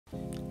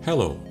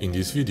Hello, in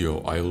this video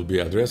I will be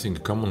addressing a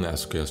commonly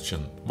asked question: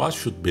 what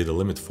should be the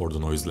limit for the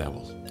noise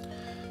level?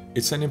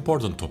 It's an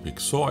important topic,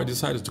 so I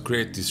decided to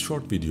create this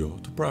short video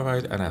to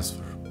provide an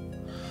answer.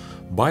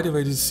 By the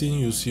way, this scene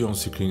you see on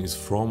screen is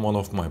from one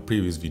of my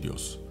previous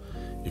videos.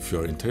 If you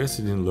are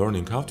interested in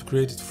learning how to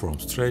create it from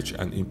scratch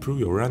and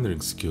improve your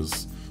rendering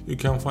skills, you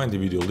can find the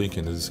video link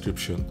in the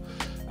description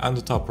and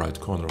the top right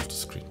corner of the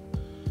screen.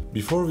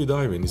 Before we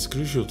dive in, it's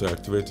crucial to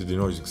activate the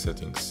denoising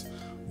settings.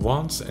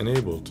 Once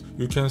enabled,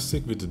 you can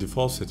stick with the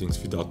default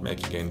settings without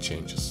making any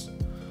changes.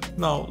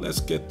 Now let's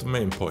get to the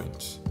main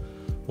point.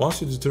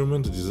 Once you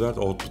determine the desired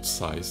output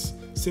size,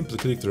 simply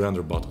click the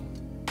render button.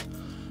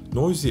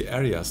 Noisy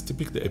areas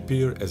typically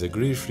appear as a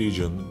grayish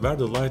region where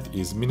the light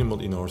is minimal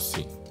in our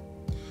scene.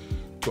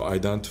 To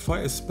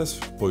identify a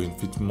specific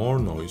point with more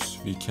noise,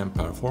 we can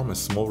perform a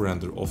small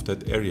render of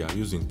that area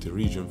using the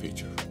region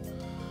feature.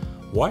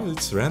 While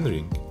it's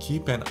rendering,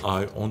 keep an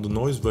eye on the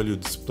noise value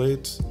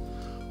displayed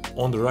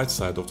on the right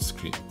side of the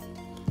screen.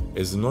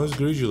 As the noise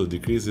gradually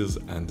decreases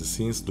and the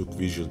scenes look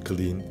visually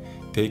clean,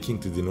 taking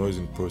the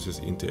denoising process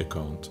into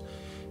account,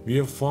 we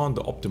have found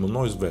the optimal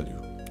noise value.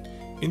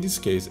 In this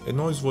case, a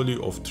noise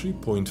value of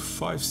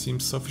 3.5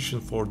 seems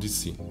sufficient for this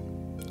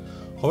scene.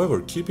 However,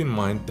 keep in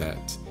mind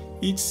that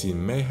each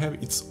scene may have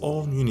its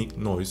own unique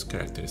noise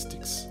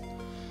characteristics.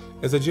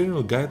 As a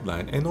general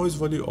guideline, a noise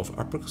value of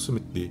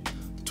approximately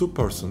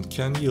 2%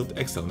 can yield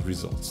excellent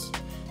results.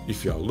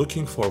 If you are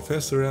looking for a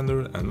faster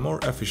render and more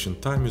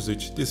efficient time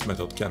usage, this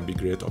method can be a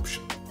great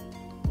option.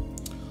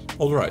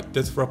 Alright,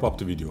 let's wrap up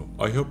the video.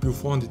 I hope you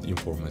found it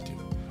informative.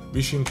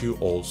 Wishing you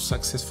all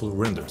successful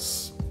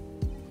renders.